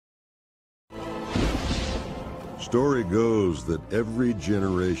Story goes that every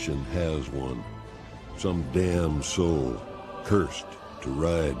generation has one. Some damn soul cursed to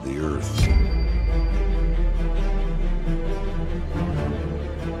ride the earth.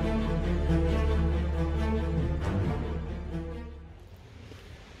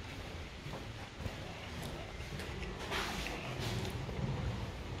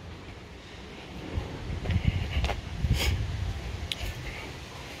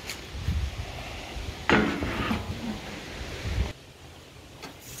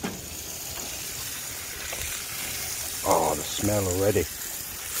 Oh, the smell already.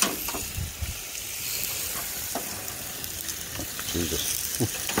 Jesus.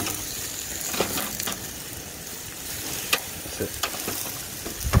 That's it.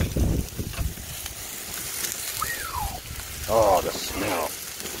 Oh, the smell.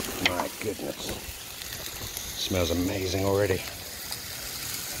 My goodness. Smells amazing already.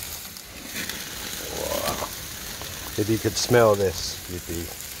 Wow. If you could smell this, you'd be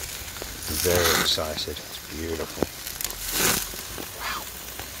very excited. It's beautiful.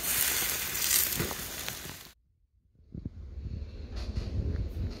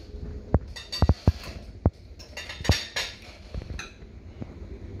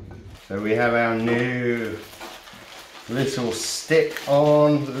 So we have our new little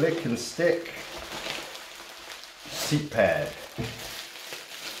stick-on lick and stick seat pad.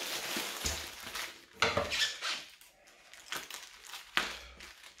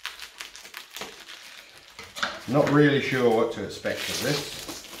 Not really sure what to expect of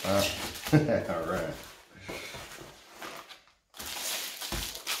this. Alright.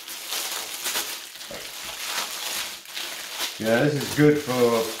 Yeah, this is good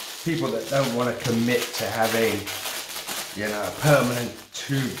for people that don't want to commit to having, you know, a permanent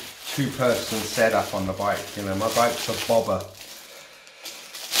two-person setup on the bike. You know, my bike's a bobber,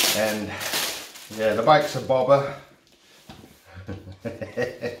 and yeah, the bike's a bobber.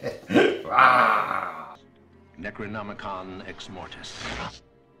 Ah! Necronomicon Ex Mortis,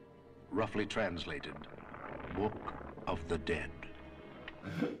 roughly translated, Book of the Dead.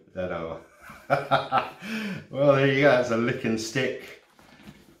 Don't know. Well, there you go. It's a lick and stick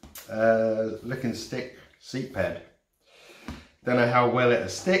seat pad. Don't know how well it'll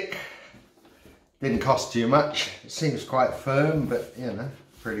stick. Didn't cost too much. It seems quite firm, but you know,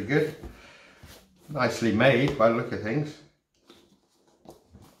 pretty good. Nicely made by the look of things.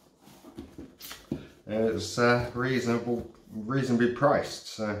 And it's reasonably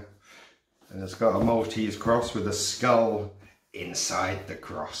priced. So, and it's got a Maltese cross with a skull inside the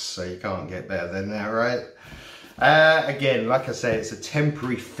cross, so you can't get better than that, right? Again, like I say, it's a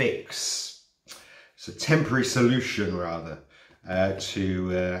temporary fix. It's a temporary solution, rather, to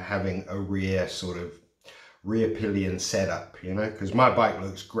having a rear pillion setup, you know, because my bike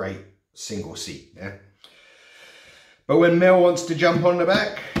looks great single seat, yeah. But when Mel wants to jump on the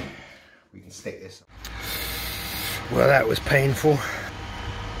back, we can stick this. Well, that was painful.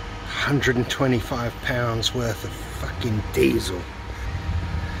 125 pounds worth of fucking diesel.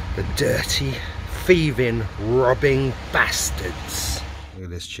 The dirty, thieving, robbing bastards. Look at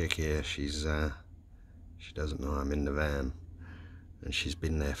this chick here. She doesn't know I'm in the van, and she's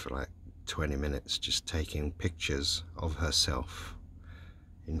been there for like 20 minutes just taking pictures of herself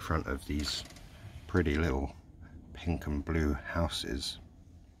in front of these pretty little pink and blue houses.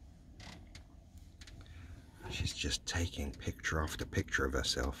 She's just taking picture after picture of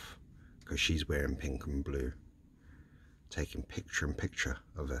herself because she's wearing pink and blue. Taking picture and picture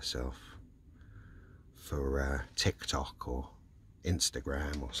of herself for TikTok or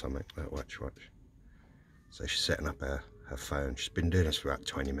Instagram or something. Like, watch. So she's setting up her phone. She's been doing this for about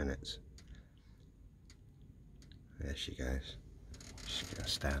 20 minutes. There she goes. She's gonna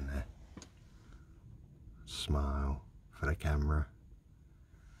stand there. Smile for the camera.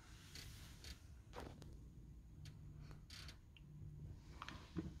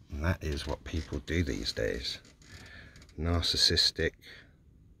 And that is what people do these days. Narcissistic,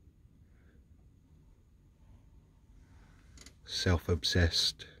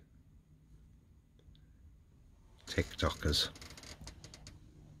 self-obsessed TikTokers.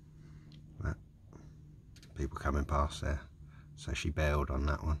 That, people coming past there. So she bailed on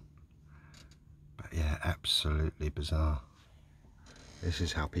that one. But yeah, absolutely bizarre. This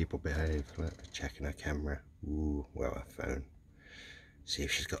is how people behave. Look, checking her camera. Ooh, well, her phone. See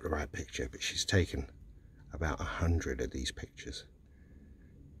if she's got the right picture, but she's taken about 100 of these pictures.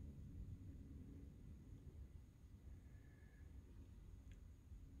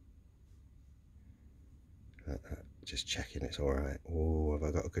 Just checking it's all right. Oh, have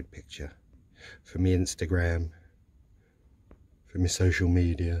I got a good picture for me Instagram, for my social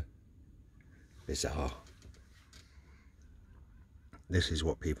media? Bizarre. This is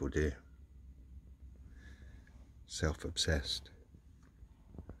what people do. Self-obsessed.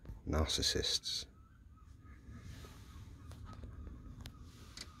 Narcissists.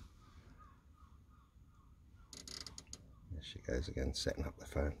 There she goes again, setting up the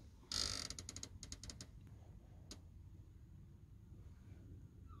phone.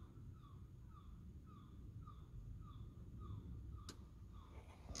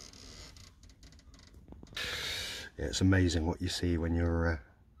 Yeah, it's amazing what you see when you're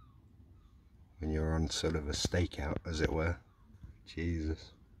on sort of a stakeout, as it were.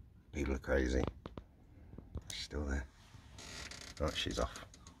 Jesus, people are crazy. She's still there. Oh, she's off.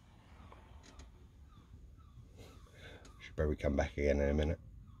 She'll probably come back again in a minute.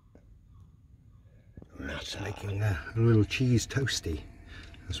 That's making a little cheese toasty.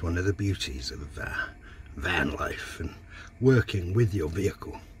 That's one of the beauties of van life and working with your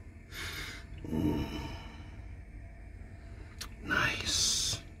vehicle.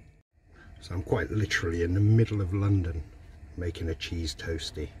 Nice. So I'm quite literally in the middle of London making a cheese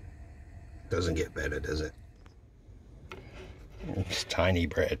toasty. Doesn't get better, does it? It's tiny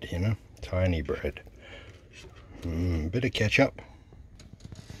bread, you know, tiny bread. Bit of ketchup.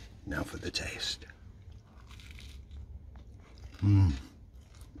 Now for the taste. Oh,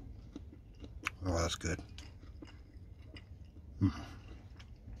 that's good.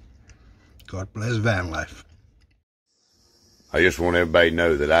 God bless van life. I just want everybody to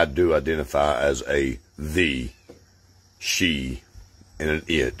know that I do identify as a thee, she, and an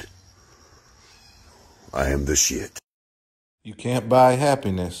it. I am the shit. You can't buy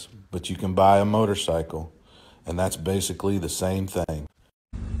happiness, but you can buy a motorcycle. And that's basically the same thing.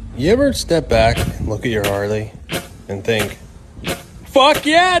 You ever step back and look at your Harley and think, fuck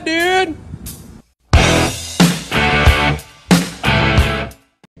yeah, dude!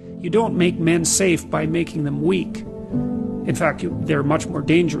 You don't make men safe by making them weak. In fact, they're much more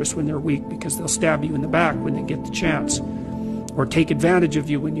dangerous when they're weak because they'll stab you in the back when they get the chance, or take advantage of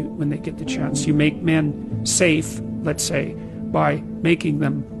you when they get the chance. You make men safe, let's say, by making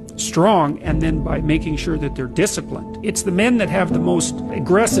them strong, and then by making sure that they're disciplined. It's the men that have the most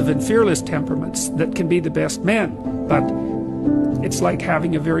aggressive and fearless temperaments that can be the best men. But it's like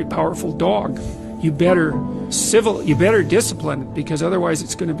having a very powerful dog. You better discipline it, because otherwise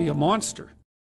it's going to be a monster.